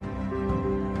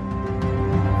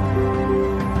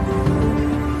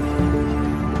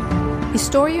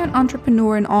Historian,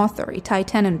 entrepreneur, and author Itai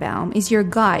Tenenbaum is your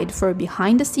guide for a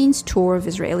behind-the-scenes tour of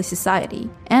Israeli society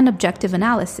and objective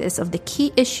analysis of the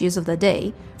key issues of the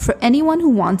day for anyone who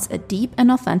wants a deep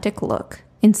and authentic look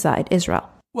inside Israel.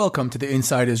 Welcome to the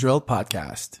Inside Israel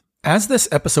podcast. As this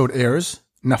episode airs,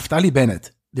 Naftali Bennett,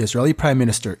 the Israeli Prime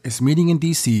Minister, is meeting in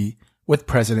D.C. with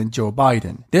President Joe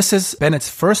Biden. This is Bennett's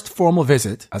first formal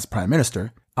visit as Prime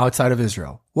Minister outside of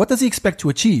Israel. What does he expect to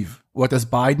achieve? What does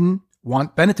Biden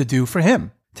want Bennett to do for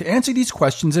him? To answer these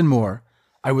questions and more,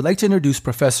 I would like to introduce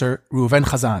Professor Reuven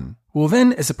Chazan.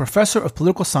 Reuven is a professor of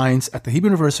political science at the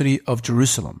Hebrew University of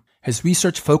Jerusalem. His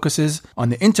research focuses on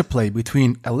the interplay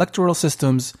between electoral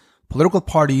systems, political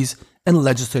parties, and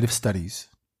legislative studies.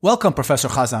 Welcome, Professor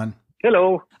Chazan.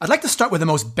 Hello. I'd like to start with the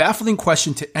most baffling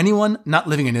question to anyone not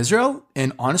living in Israel,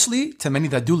 and honestly, to many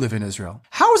that do live in Israel.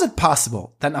 How is it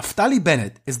possible that Naftali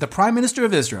Bennett is the Prime Minister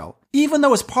of Israel, even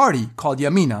though his party, called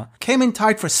Yamina, came in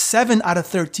tied for 7 out of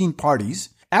 13 parties,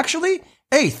 actually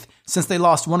 8th, since they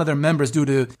lost one of their members due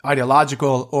to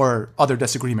ideological or other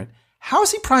disagreement? How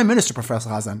is he Prime Minister, Professor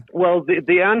Chazan? Well,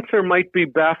 the answer might be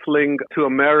baffling to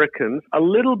Americans, a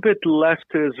little bit less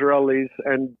to Israelis,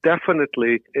 and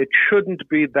definitely it shouldn't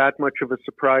be that much of a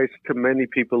surprise to many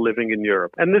people living in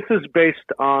Europe. And this is based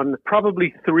on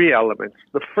probably 3 elements.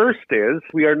 The first is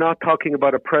we are not talking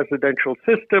about a presidential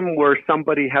system where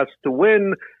somebody has to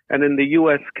win. And in the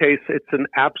U.S. case, it's an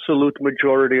absolute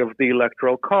majority of the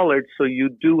Electoral College. So you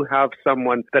do have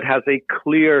someone that has a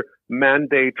clear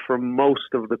mandate for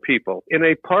most of the people. In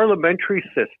a parliamentary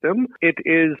system, it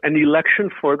is an election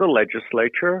for the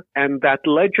legislature, and that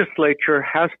legislature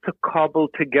has to cobble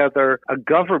together a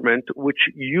government which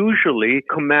usually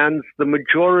commands the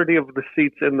majority of the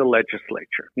seats in the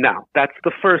legislature. Now, that's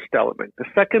the first element. The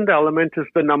second element is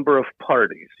the number of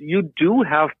parties. You do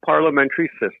have parliamentary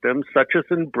systems, such as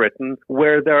in Britain,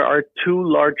 where there are 2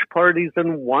 large parties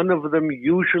and one of them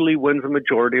usually wins a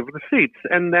majority of the seats.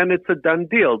 And then it's a done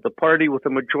deal. The party with a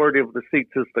majority of the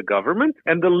seats is the government,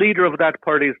 and the leader of that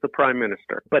party is the Prime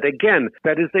Minister. But again,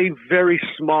 that is a very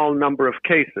small number of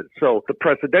cases. So the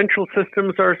presidential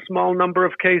systems are a small number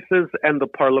of cases, and the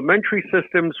parliamentary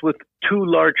systems with 2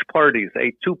 large parties,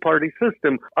 a 2-party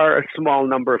system, are a small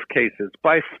number of cases.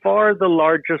 By far the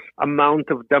largest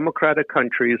amount of democratic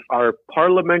countries are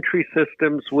parliamentary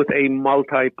systems with a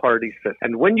multi-party system.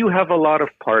 And when you have a lot of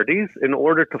parties, in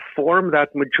order to form that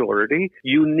majority,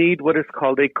 you need what is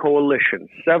called a coalition.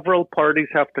 Several parties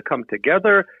have to come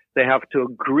together. They have to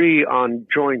agree on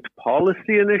joint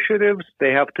policy initiatives.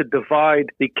 They have to divide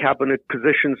the cabinet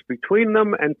positions between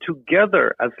them. And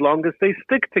together, as long as they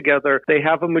stick together, they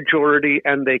have a majority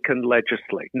and they can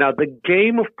legislate. Now, the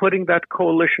game of putting that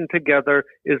coalition together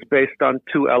is based on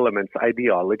 2 elements.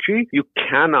 Ideology. You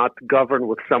cannot govern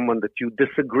with someone that you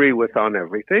disagree with on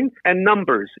everything. And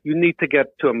numbers. You need to get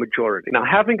to a majority. Now,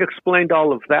 having explained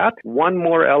all of that, one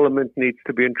more element needs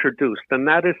to be introduced, and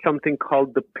that is something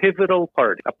called the pivotal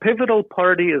party. A pivotal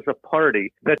party is a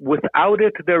party that without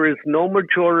it, there is no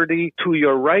majority to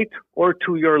your right or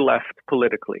to your left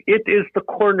politically. It is the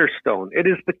cornerstone. It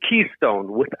is the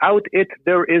keystone. Without it,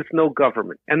 there is no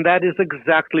government. And that is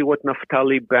exactly what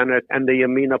Naftali Bennett and the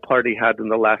Yamina party had in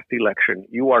the last election.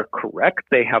 You are correct.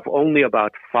 They have only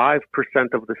about 5%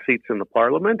 of the seats in the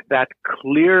parliament. That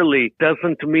clearly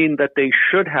doesn't mean that they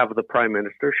should have the prime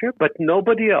ministership, but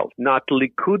nobody else, not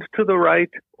Likud to the right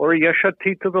or Yesh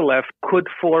Atid to the left, could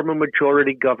form a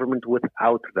majority government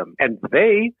without them. And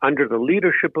they, under the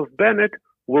leadership of Bennett,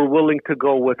 were willing to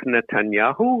go with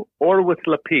Netanyahu or with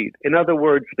Lapid. In other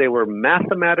words, they were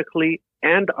mathematically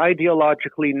and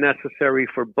ideologically necessary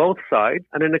for both sides.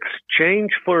 And in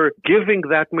exchange for giving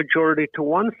that majority to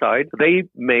one side, they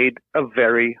made a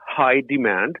very high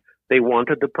demand. They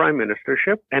wanted the prime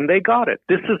ministership, and they got it.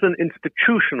 This is an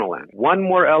institutional end. One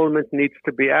more element needs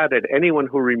to be added. Anyone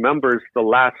who remembers the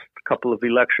last couple of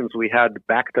elections we had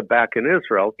back-to-back in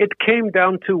Israel, it came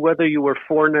down to whether you were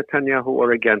for Netanyahu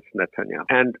or against Netanyahu.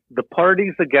 And the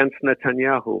parties against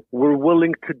Netanyahu were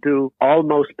willing to do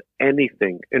almost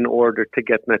anything in order to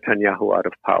get Netanyahu out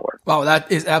of power. Wow,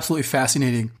 that is absolutely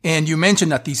fascinating. And you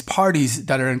mentioned that these parties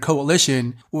that are in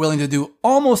coalition were willing to do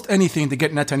almost anything to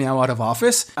get Netanyahu out of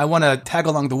office. I want to tag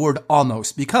along the word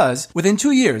almost, because within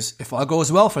 2 years, if all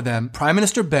goes well for them, Prime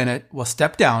Minister Bennett will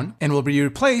step down and will be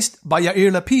replaced by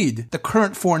Yair Lapid, the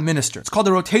current foreign minister. It's called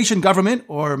a rotation government,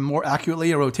 or more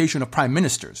accurately, a rotation of prime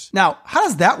ministers. Now, how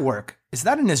does that work? Is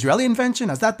that an Israeli invention?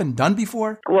 Has that been done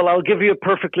before? Well, I'll give you a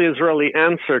perfectly Israeli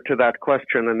answer to that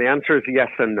question, and the answer is yes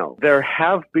and no. There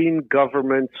have been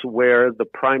governments where the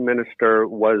prime minister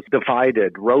was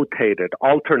divided, rotated,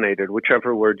 alternated,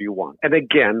 whichever word you want. And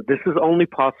again, this is only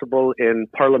possible in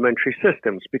parliamentary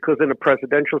systems, because in a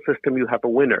presidential system, you have a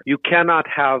winner. You cannot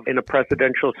have in a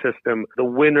presidential system the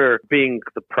winner being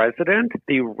the president,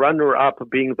 the runner-up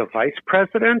being the vice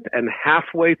president, and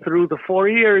halfway through the 4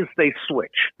 years, they switch.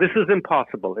 This is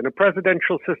impossible. In a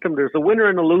presidential system, there's a winner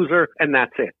and a loser, and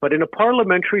that's it. But in a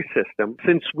parliamentary system,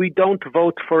 since we don't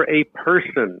vote for a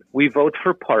person, we vote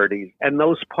for parties, and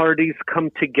those parties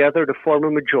come together to form a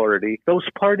majority, those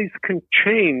parties can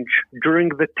change during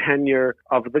the tenure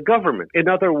of the government. In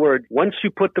other words, once you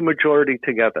put the majority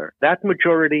together, that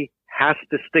majority has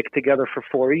to stick together for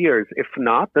 4 years. If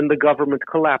not, then the government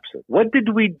collapses. What did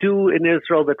we do in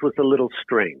Israel that was a little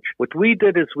strange? What we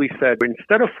did is we said,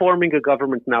 instead of forming a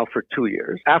government now for 2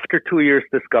 years, after 2 years,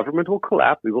 this government will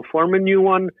collapse. We will form a new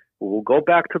one. We will go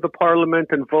back to the parliament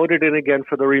and vote it in again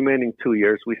for the remaining 2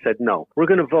 years. We said, no, we're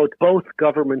going to vote both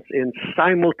governments in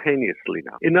simultaneously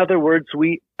now. In other words,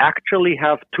 we actually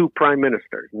have two prime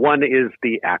ministers. One is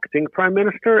the acting prime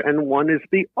minister and one is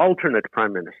the alternate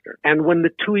prime minister. And when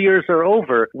the 2 years are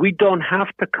over, we don't have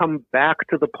to come back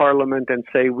to the parliament and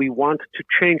say we want to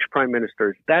change prime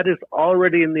ministers. That is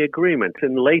already in the agreement.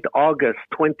 In late August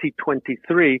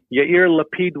 2023, Yair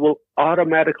Lapid will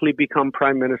automatically become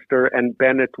prime minister and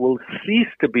Bennett will cease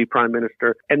to be prime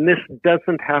minister, and this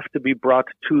doesn't have to be brought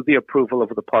to the approval of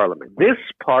the parliament. This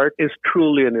part is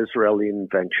truly an Israeli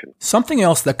invention. Something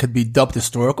else that could be dubbed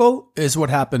historical is what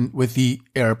happened with the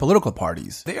Arab political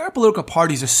parties. The Arab political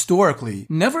parties historically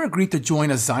never agreed to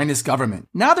join a Zionist government.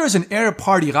 Now there's an Arab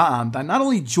party, Ra'am, that not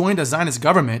only joined a Zionist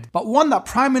government, but one that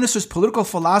prime minister's political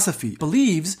philosophy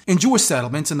believes in Jewish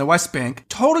settlements in the West Bank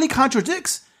totally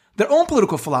contradicts their own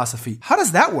political philosophy. How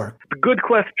does that work? Good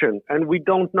question, and we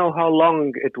don't know how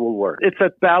long it will work. It's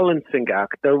a balancing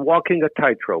act. They're walking a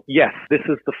tightrope. Yes, this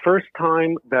is the first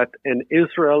time that an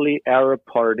Israeli Arab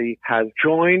party has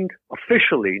joined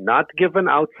officially, not given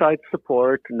outside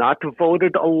support, not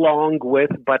voted along with,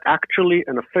 but actually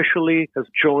and officially has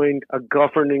joined a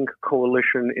governing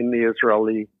coalition in the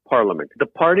Israeli parliament. The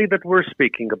party that we're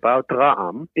speaking about,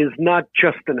 Ra'am, is not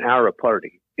just an Arab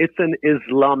party. It's an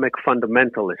Islamic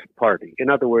fundamentalist party.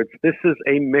 In other words, this is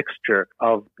a mixture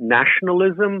of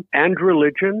nationalism and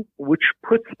religion, which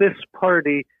puts this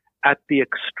party at the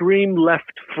extreme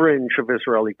left fringe of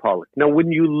Israeli politics. Now,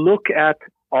 when you look at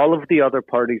all of the other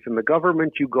parties in the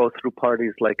government, you go through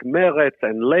parties like Meretz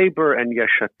and Labor and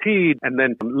Yesh Atid, and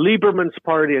then Lieberman's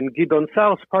party and Gidon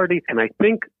Sa'ar's party. And I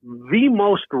think the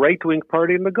most right-wing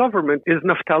party in the government is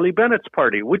Naftali Bennett's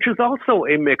party, which is also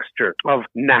a mixture of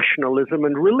nationalism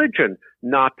and religion.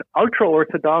 Not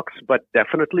ultra-Orthodox, but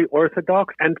definitely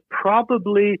Orthodox, and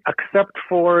probably, except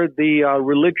for the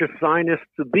religious Zionists,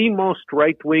 the most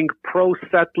right-wing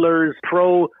pro-settlers,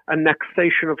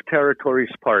 pro-annexation of territories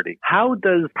party. How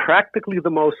does practically the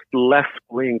most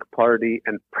left-wing party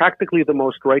and practically the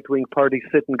most right-wing party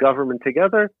sit in government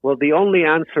together? Well, the only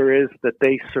answer is that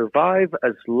they survive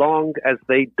as long as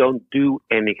they don't do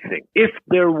anything. If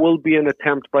there will be an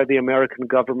attempt by the American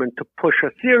government to push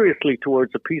us seriously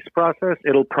towards a peace process,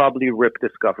 it'll probably rip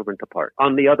this government apart.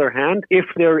 On the other hand, if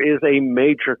there is a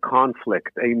major conflict,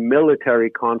 a military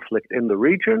conflict in the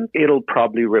region, it'll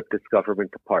probably rip this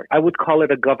government apart. I would call it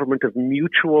a government of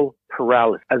mutual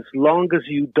paralysis. As long as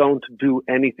you don't do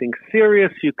anything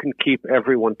serious, you can keep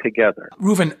everyone together.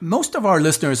 Reuven, most of our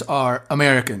listeners are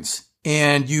Americans,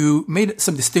 and you made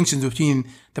some distinctions between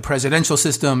the presidential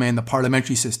system and the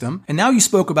parliamentary system. And now you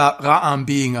spoke about Ra'am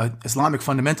being an Islamic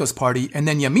fundamentalist party, and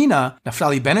then Yamina,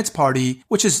 Naftali Bennett's party,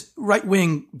 which is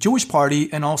right-wing Jewish party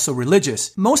and also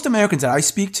religious. Most Americans that I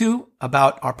speak to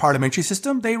about our parliamentary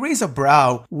system, they raise a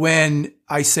brow when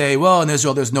I say, well, in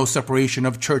Israel, there's no separation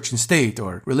of church and state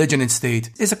or religion and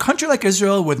state. Is a country like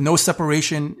Israel with no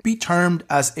separation be termed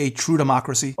as a true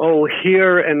democracy? Oh,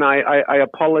 here, and I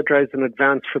apologize in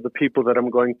advance for the people that I'm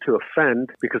going to offend,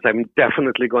 because I'm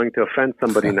definitely going to offend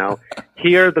somebody now.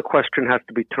 Here, the question has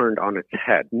to be turned on its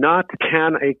head. Not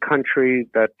can a country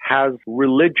that has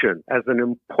religion as an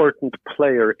important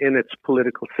player in its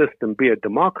political system be a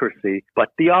democracy, but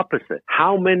the opposite.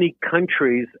 How many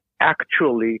countries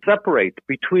actually separate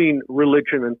between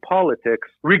religion and politics,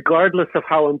 regardless of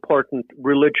how important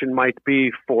religion might be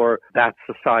for that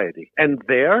society. And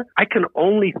there, I can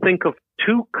only think of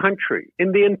two countries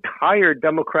in the entire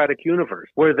democratic universe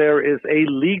where there is a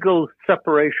legal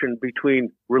separation between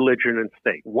religion and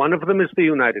state. One of them is the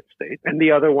United States, and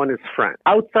the other one is France.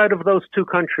 Outside of those two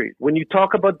countries, when you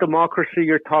talk about democracy,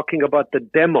 you're talking about the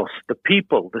demos, the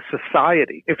people, the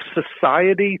society. If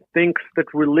society thinks that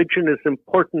religion is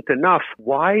important enough,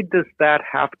 why does that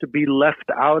have to be left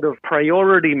out of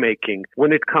priority making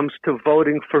when it comes to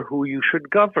voting for who you should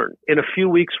govern? In a few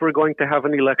weeks, we're going to have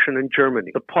an election in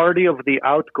Germany. The party of the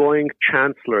outgoing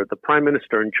chancellor, the prime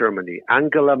minister in Germany,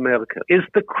 Angela Merkel, is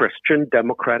the Christian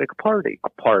Democratic Party,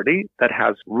 a party that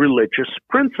has religious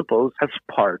principles as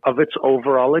part of its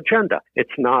overall agenda. It's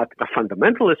not a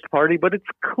fundamentalist party, but it's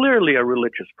clearly a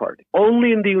religious party.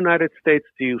 Only in the United States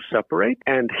do you separate,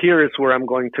 and here is where I'm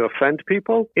going to offend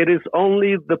people. It is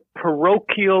only the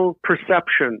parochial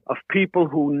perception of people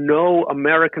who know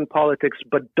American politics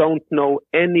but don't know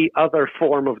any other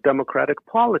form of democratic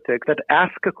politics that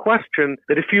ask a question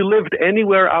that if you lived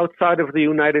anywhere outside of the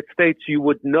United States, you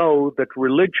would know that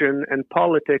religion and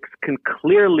politics can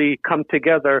clearly come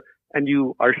together and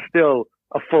you are still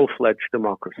a full-fledged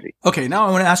democracy. Okay, now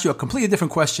I want to ask you a completely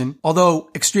different question, although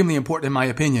extremely important in my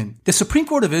opinion. The Supreme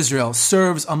Court of Israel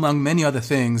serves, among many other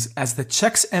things, as the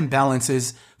checks and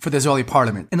balances for the Israeli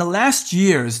parliament. In the last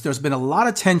years, there's been a lot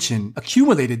of tension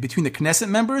accumulated between the Knesset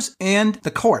members and the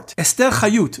court. Esther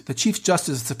Chayut, the Chief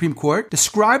Justice of the Supreme Court,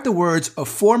 described the words of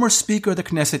former Speaker of the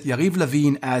Knesset, Yariv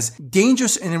Levin, as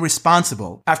dangerous and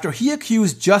irresponsible after he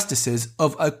accused justices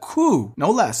of a coup,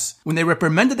 no less, when they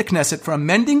reprimanded the Knesset for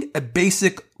amending a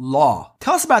basic law.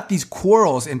 Tell us about these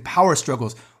quarrels and power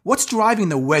struggles. What's driving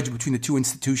the wedge between the two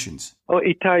institutions? Oh,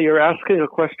 Itai, you're asking a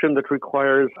question that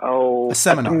requires a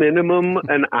seminar. At minimum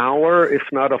an hour, if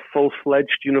not a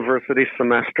full-fledged university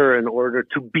semester in order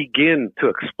to begin to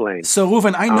explain. So,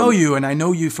 Reuven, I know you, and I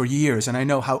know you for years, and I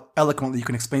know how eloquently you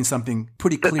can explain something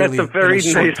pretty clearly. That's a very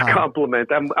nice time. compliment.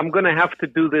 I'm going to have to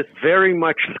do this very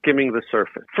much skimming the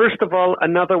surface. First of all,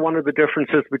 another one of the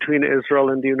differences between Israel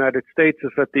and the United States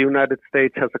is that the United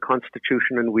States has a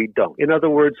constitution and we don't. In other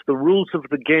words, the rules of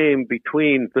the game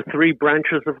between the three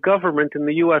branches of government in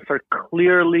the U.S. are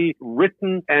clearly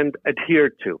written and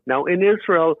adhered to. Now, in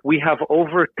Israel, we have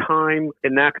over time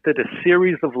enacted a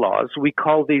series of laws. We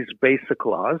call these basic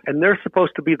laws, and they're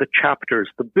supposed to be the chapters,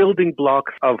 the building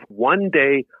blocks of one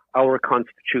day our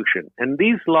Constitution. And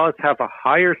these laws have a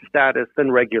higher status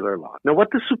than regular law. Now,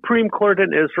 what the Supreme Court in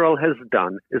Israel has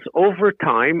done is over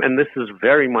time, and this is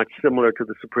very much similar to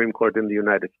the Supreme Court in the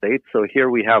United States, so here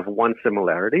we have one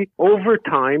similarity. Over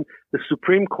time, the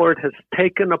Supreme Court has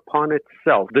taken upon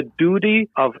itself the duty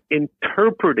of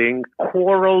interpreting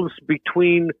quarrels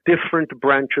between different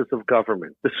branches of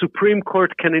government. The Supreme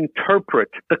Court can interpret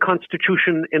the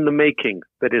Constitution in the making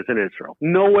that is in Israel.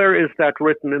 Nowhere is that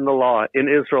written in the law in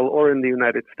Israel or in the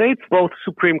United States. Both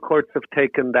Supreme Courts have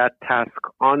taken that task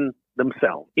on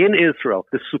themselves. In Israel,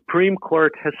 the Supreme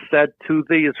Court has said to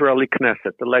the Israeli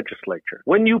Knesset, the legislature,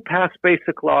 when you pass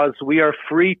basic laws, we are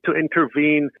free to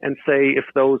intervene and say if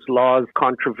those laws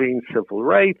contravene civil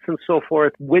rights and so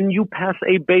forth. When you pass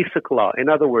a basic law, in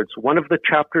other words, one of the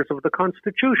chapters of the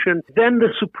Constitution, then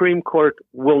the Supreme Court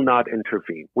will not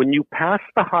intervene. When you pass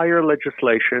the higher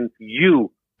legislation,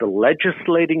 you, the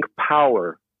legislating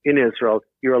power in Israel,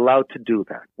 you're allowed to do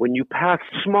that. When you pass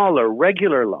smaller,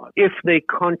 regular laws, if they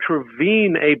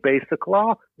contravene a basic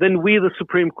law, then we, the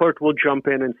Supreme Court, will jump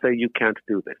in and say you can't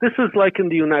do this. This is like in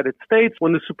the United States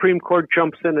when the Supreme Court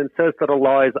jumps in and says that a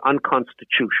law is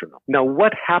unconstitutional. Now,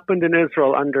 what happened in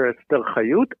Israel under Esther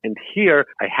Chayut? And here,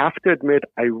 I have to admit,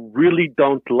 I really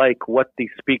don't like what the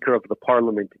Speaker of the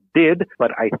Parliament did,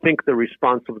 but I think the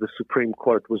response of the Supreme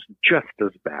Court was just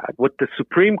as bad. What the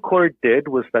Supreme Court did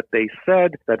was that they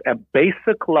said that a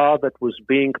basic law that was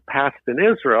being passed in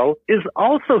Israel is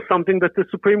also something that the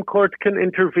Supreme Court can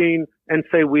intervene and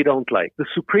say we don't like. The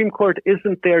Supreme Court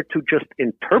isn't there to just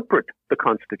interpret the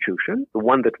Constitution, the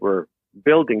one that we're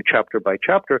building chapter by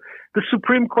chapter. The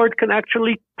Supreme Court can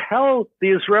actually tell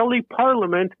the Israeli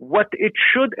parliament what it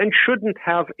should and shouldn't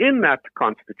have in that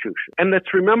constitution. And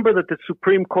let's remember that the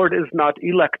Supreme Court is not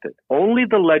elected. Only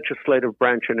the legislative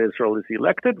branch in Israel is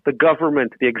elected. The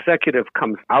government, the executive,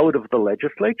 comes out of the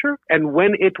legislature. And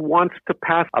when it wants to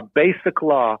pass a basic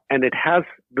law and it has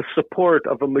the support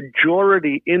of a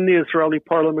majority in the Israeli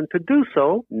parliament to do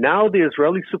so, now the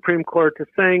Israeli Supreme Court is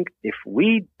saying, if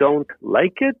we don't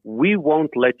like it, we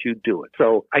won't let you do it.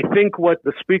 So I think what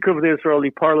the Speaker of the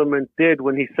Israeli parliament did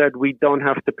when he said we don't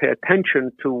have to pay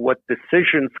attention to what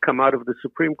decisions come out of the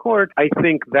Supreme Court, I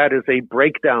think that is a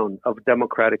breakdown of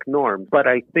democratic norms. But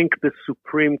I think the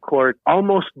Supreme Court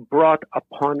almost brought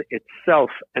upon itself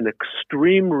an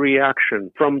extreme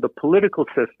reaction from the political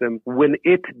system when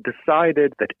it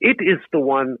decided that it is the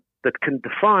one that can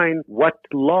define what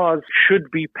laws should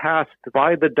be passed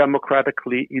by the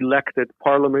democratically elected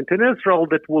parliament in Israel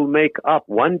that will make up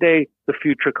one day the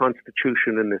future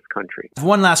constitution in this country.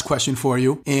 One last question for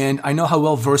you, and I know how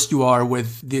well versed you are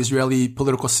with the Israeli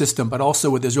political system, but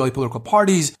also with the Israeli political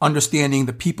parties, understanding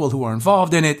the people who are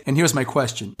involved in it. And here's my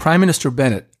question. Prime Minister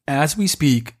Bennett, as we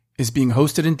speak, is being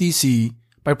hosted in D.C.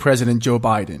 by President Joe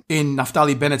Biden in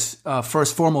Naftali Bennett's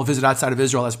first formal visit outside of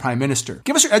Israel as Prime Minister.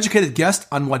 Give us your educated guess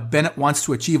on what Bennett wants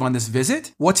to achieve on this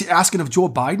visit. What's he asking of Joe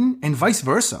Biden and vice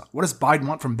versa? What does Biden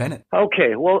want from Bennett?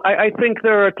 Okay, well, I think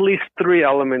there are at least three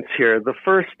elements here. The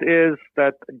first is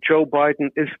that Joe Biden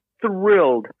is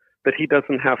thrilled that he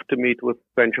doesn't have to meet with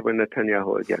Benjamin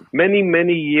Netanyahu again. Many,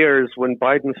 many years when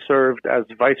Biden served as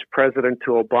vice president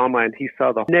to Obama and he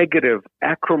saw the negative,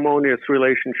 acrimonious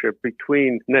relationship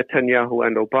between Netanyahu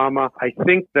and Obama, I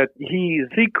think that he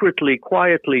secretly,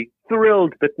 quietly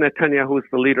thrilled that Netanyahu is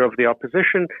the leader of the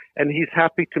opposition, and he's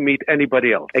happy to meet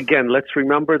anybody else. Again, let's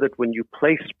remember that when you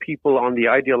place people on the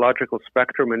ideological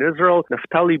spectrum in Israel,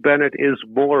 Naftali Bennett is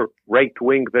more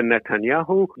right-wing than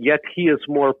Netanyahu, yet he is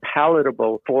more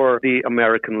palatable for the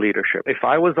American leadership. If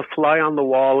I was a fly on the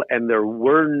wall and there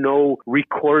were no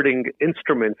recording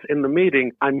instruments in the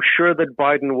meeting, I'm sure that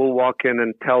Biden will walk in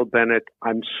and tell Bennett,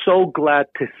 I'm so glad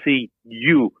to see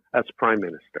you as prime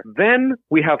minister. Then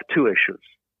we have two issues.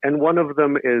 And one of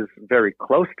them is very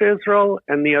close to Israel,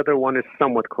 and the other one is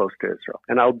somewhat close to Israel.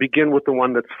 And I'll begin with the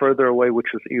one that's further away,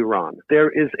 which is Iran. There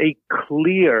is a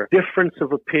clear difference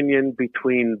of opinion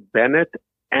between Bennett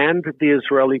and the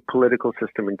Israeli political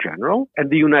system in general,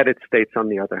 and the United States on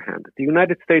the other hand. The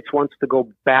United States wants to go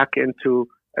back into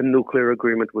a nuclear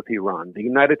agreement with Iran. The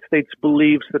United States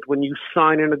believes that when you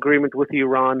sign an agreement with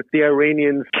Iran, the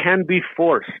Iranians can be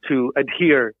forced to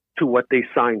adhere to what they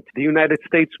signed. The United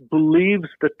States believes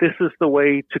that this is the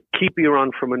way to keep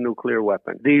Iran from a nuclear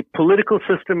weapon. The political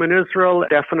system in Israel,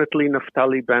 definitely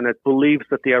Naftali Bennett, believes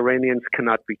that the Iranians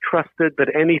cannot be trusted,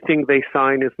 that anything they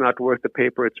sign is not worth the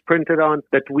paper it's printed on,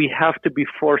 that we have to be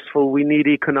forceful, we need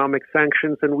economic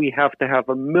sanctions, and we have to have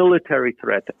a military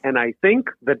threat. And I think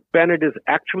that Bennett is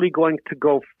actually going to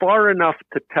go far enough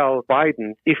to tell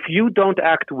Biden, if you don't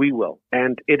act, we will.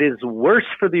 And it is worse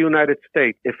for the United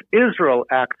States if Israel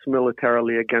acts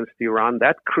militarily against Iran.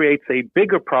 That creates a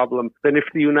bigger problem than if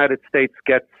the United States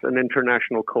gets an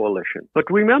international coalition. But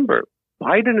remember,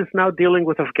 Biden is now dealing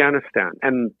with Afghanistan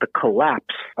and the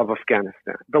collapse of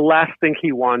Afghanistan. The last thing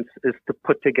he wants is to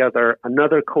put together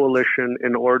another coalition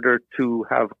in order to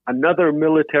have another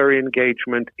military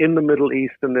engagement in the Middle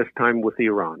East, and this time with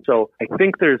Iran. So I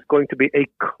think there's going to be a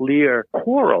clear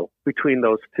quarrel between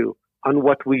those two on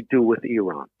what we do with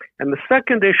Iran. And the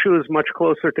second issue is much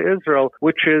closer to Israel,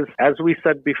 which is, as we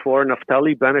said before,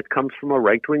 Naftali Bennett comes from a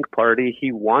right-wing party.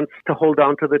 He wants to hold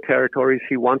on to the territories.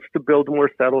 He wants to build more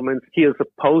settlements. He is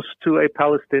opposed to a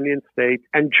Palestinian state.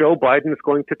 And Joe Biden is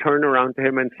going to turn around to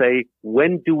him and say,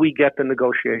 when do we get the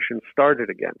negotiations started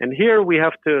again? And here we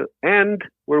have to end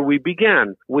where we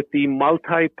began, with the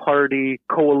multi-party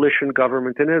coalition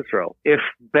government in Israel. If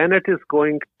Bennett is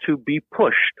going to be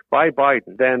pushed by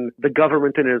Biden, then the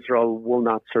government in Israel will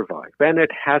not survive. Bennett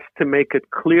has to make it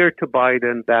clear to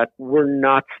Biden that we're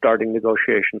not starting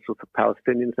negotiations with the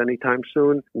Palestinians anytime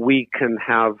soon. We can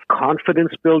have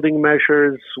confidence-building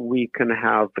measures. We can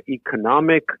have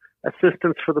economic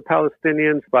assistance for the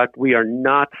Palestinians, but we are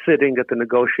not sitting at the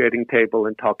negotiating table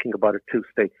and talking about a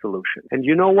two-state solution. And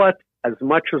you know what? As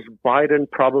much as Biden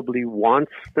probably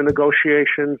wants the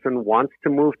negotiations and wants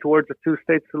to move towards a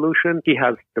two-state solution, he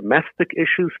has domestic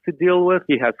issues to deal with.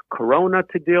 He has Corona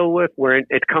to deal with. Where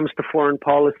it comes to foreign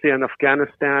policy and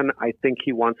Afghanistan, I think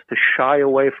he wants to shy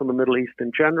away from the Middle East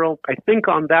in general. I think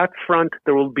on that front,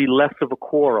 there will be less of a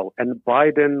quarrel, and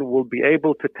Biden will be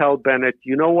able to tell Bennett,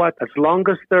 you know what, as long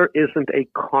as there isn't a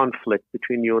conflict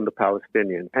between you and the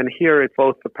Palestinians, and here it's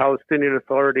both the Palestinian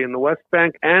Authority in the West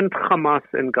Bank and Hamas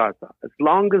in Gaza. As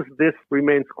long as this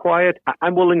remains quiet,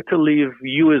 I'm willing to leave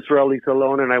you Israelis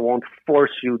alone, and I won't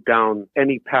force you down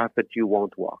any path that you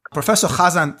won't walk. Professor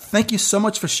Chazan, thank you so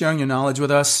much for sharing your knowledge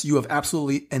with us. You have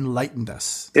absolutely enlightened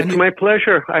us. It's my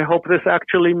pleasure. I hope this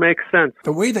actually makes sense.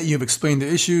 The way that you've explained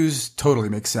the issues totally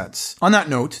makes sense. On that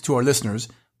note, to our listeners,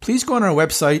 please go on our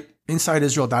website,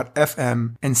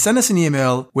 InsideIsrael.fm, and send us an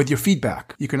email with your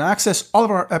feedback. You can access all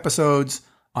of our episodes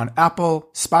on Apple,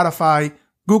 Spotify,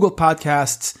 Google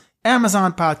Podcasts,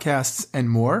 Amazon Podcasts, and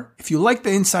more. If you like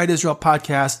the Inside Israel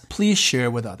podcast, please share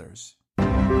with others.